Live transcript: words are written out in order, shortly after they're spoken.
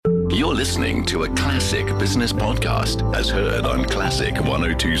You're listening to a classic business podcast as heard on Classic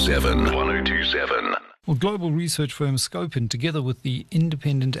 102.7. 102.7. Well, global research firm SCOPEN, together with the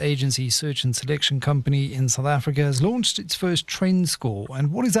independent agency search and selection company in South Africa, has launched its first trend score.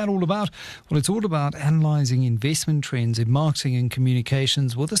 And what is that all about? Well, it's all about analysing investment trends in marketing and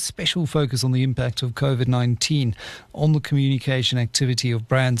communications with a special focus on the impact of COVID-19 on the communication activity of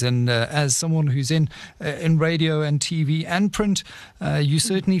brands. And as someone who's in radio and TV and print, you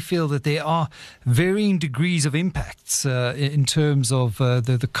certainly feel that there are varying degrees of impacts in terms of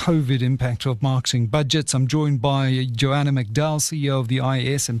the COVID impact of marketing budgets. I'm joined by Johanna McDowell, CEO of the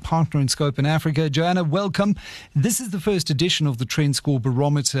IAS and partner in SCOPEN Africa. Johanna, welcome. This is the first edition of the Trend Score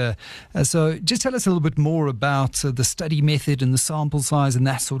Barometer. So just tell us a little bit more about the study method and the sample size and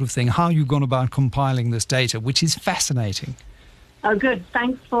that sort of thing, how you've gone about compiling this data, which is fascinating. Oh, good.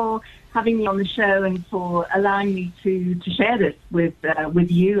 Thanks for having me on the show and for allowing me to share this with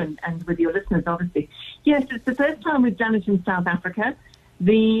you and with your listeners, obviously. Yes, it's the first time we've done it in South Africa.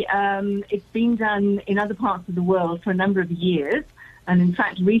 It's been done in other parts of the world for a number of years. And in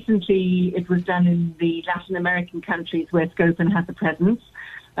fact, recently it was done in the Latin American countries where SCOPEN has a presence,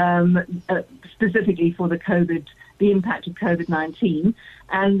 specifically for the impact of COVID-19.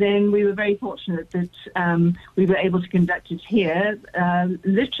 And then we were very fortunate that we were able to conduct it here.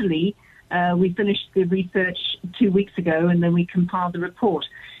 Literally, we finished the research 2 weeks ago, and then we compiled the report.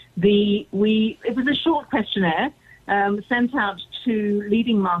 It was a short questionnaire sent out to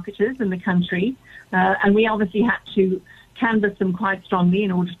leading marketers in the country, and we obviously had to canvass them quite strongly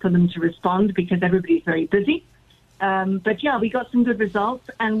in order for them to respond because everybody's very busy. But yeah, we got some good results,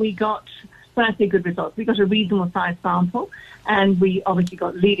 and when I say good results, we got a reasonable size sample, and we obviously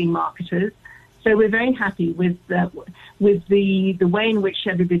got leading marketers. So we're very happy with the way in which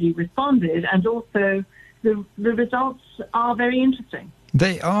everybody responded, and also the results are very interesting.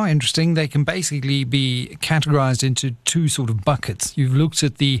 They are interesting. They can basically be categorized into two sort of buckets. You've looked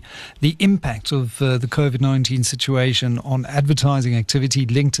at the impact of the COVID-19 situation on advertising activity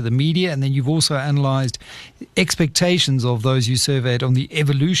linked to the media, and then you've also analyzed expectations of those you surveyed on the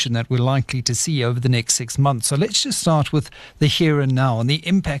evolution that we're likely to see over the next 6 months. So let's just start with the here and now and the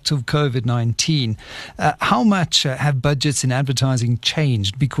impact of COVID-19. How much have budgets in advertising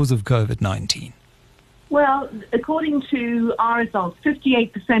changed because of COVID-19? Well, according to our results,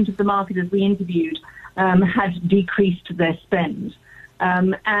 58% of the marketers we interviewed had decreased their spend.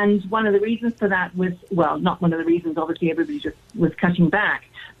 And one of the reasons for that was, well, not one of the reasons, obviously everybody just was cutting back,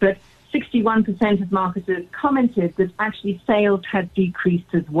 but 61% of marketers commented that actually sales had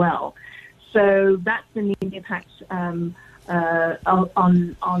decreased as well. So that's been the impact on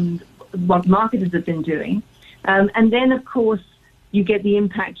what marketers have been doing. And then, of course, you get the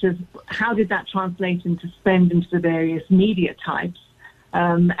impact of how did that translate into spend into the various media types.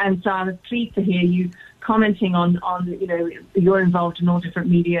 And so I was pleased to hear you commenting on you're involved in all different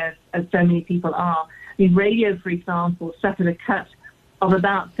media, as so many people are. I mean, radio, for example, suffered a cut of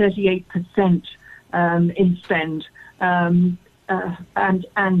about 38% in spend. And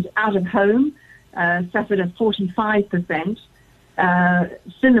out of home suffered a 45%.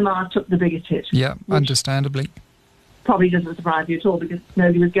 Cinema took the biggest hit. Yeah, understandably. Probably doesn't surprise you at all because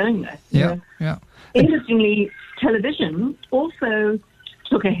nobody was going there. Yeah. Interestingly, television also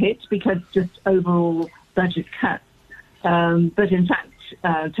took a hit because just overall budget cuts. But in fact,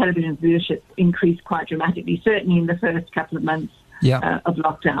 television's viewership increased quite dramatically, certainly in the first couple of months of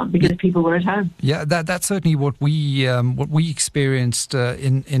lockdown because people were at home. Yeah, that's certainly what we experienced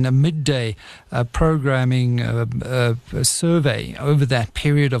in a midday programming survey over that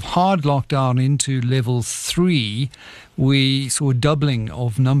period of hard lockdown into level 3. We saw a doubling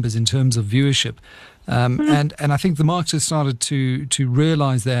of numbers in terms of viewership. And I think the marketers started to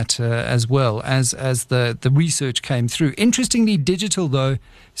realize that as well as the research came through. Interestingly, digital, though,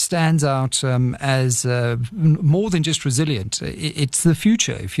 stands out as more than just resilient. It's the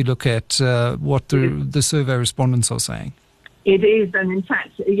future, if you look at what the survey respondents are saying. It is, and in fact,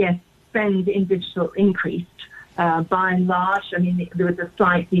 yes, spend in digital increased. By and large, I mean, there was a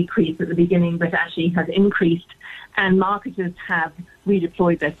slight decrease at the beginning, but actually has increased, and marketers have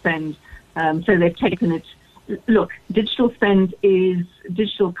redeployed their spend. So they've taken it. Look, digital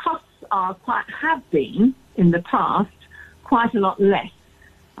costs have been in the past quite a lot less.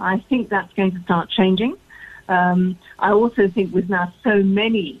 I think that's going to start changing. I also think with now so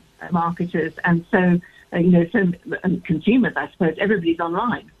many marketers and so consumers, I suppose everybody's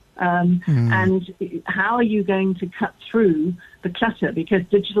online. And how are you going to cut through the clutter? Because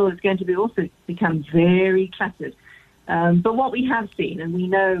digital is going to also become very cluttered. But what we have seen, and we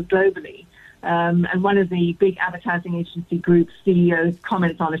know globally, and one of the big advertising agency group CEOs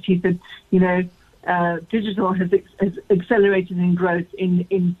comments on it. He said, digital has accelerated in growth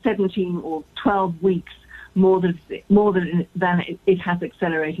in 17 or 12 weeks more than it has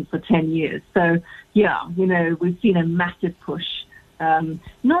accelerated for 10 years. So, we've seen a massive push,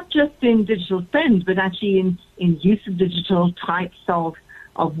 not just in digital spend, but actually in use of digital, types of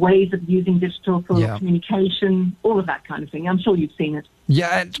ways of using digital for communication, all of that kind of thing. I'm sure you've seen it.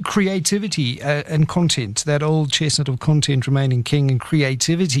 Yeah, and creativity and content, that old chestnut of content remaining king and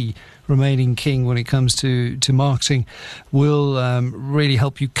creativity remaining king when it comes to marketing will really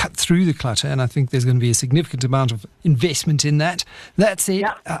help you cut through the clutter. And I think there's going to be a significant amount of investment in that. That said,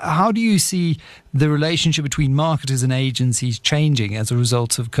 how do you see the relationship between marketers and agencies changing as a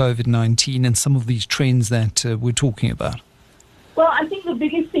result of COVID-19 and some of these trends that we're talking about? Well, I think the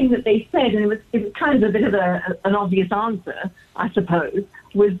biggest thing that they said, and it was kind of a bit of an obvious answer, I suppose,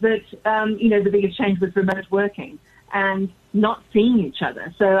 was that, the biggest change was remote working and not seeing each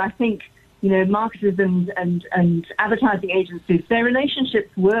other. So I think, marketers and advertising agencies, their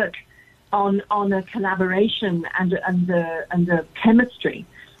relationships work on a collaboration and a chemistry.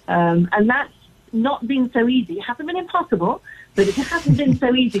 And that's not been so easy. It hasn't been impossible, but it hasn't been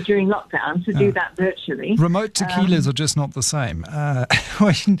so easy during lockdown to do that virtually. Remote tequilas are just not the same.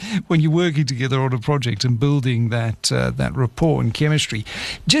 When you're working together on a project and building that rapport and chemistry.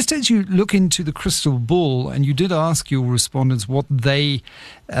 Just as you look into the crystal ball, and you did ask your respondents what they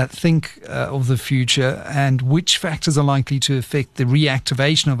think of the future and which factors are likely to affect the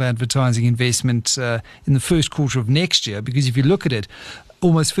reactivation of advertising investment in the first quarter of next year, because if you look at it,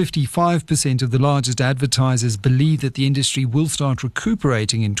 almost 55% of the largest advertisers believe that the industry will start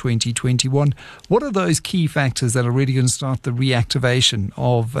recuperating in 2021. What are those key factors that are really going to start the reactivation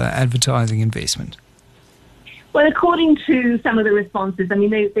of advertising investment? Well, according to some of the responses,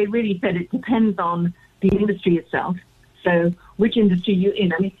 they really said it depends on the industry itself. So which industry you're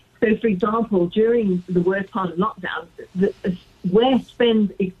in. So for example, during the worst part of lockdown, where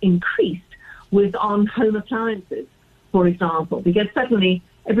spend increased was on home appliances, for example, because suddenly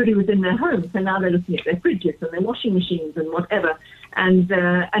everybody was in their homes, so now they're looking at their fridges and their washing machines and whatever, and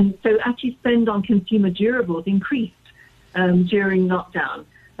so actually spend on consumer durables increased during lockdown,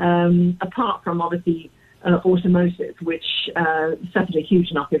 apart from obviously automotive, which suffered a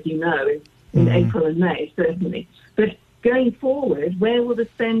huge knock, as you know, in April and May, certainly. But going forward, where will the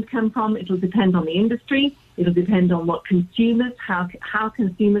spend come from? It'll depend on the industry. It'll depend on what consumers, how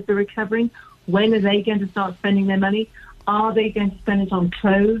consumers are recovering. When are they going to start spending their money? Are they going to spend it on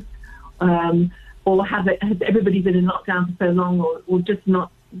clothes? Or has everybody been in lockdown for so long, or just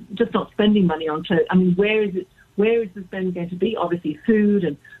not spending money on clothes? Where is the spend going to be? Obviously, food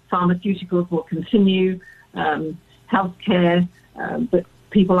and pharmaceuticals will continue, healthcare, but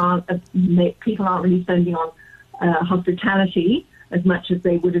people aren't really spending on hospitality as much as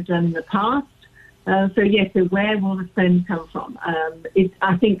they would have done in the past. So where will the spend come from?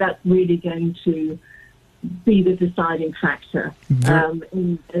 I think that's really going to be the deciding factor as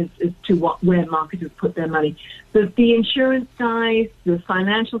to where marketers put their money. The insurance guys, the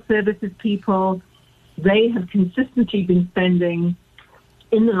financial services people, they have consistently been spending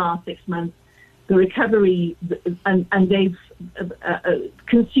in the last 6 months. The recovery, and they've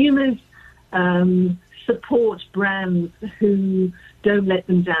consumers support brands who don't let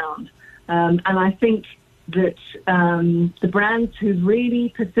them down. And I think that the brands who've really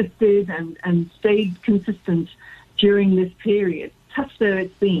persisted and stayed consistent during this period, tough though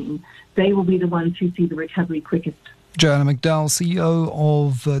it's been, they will be the ones who see the recovery quickest. Johanna McDowell, CEO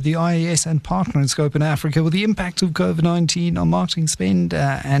of the IAS and partner in SCOPEN Africa, with the impact of COVID-19 on marketing spend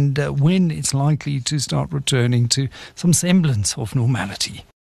and when it's likely to start returning to some semblance of normality.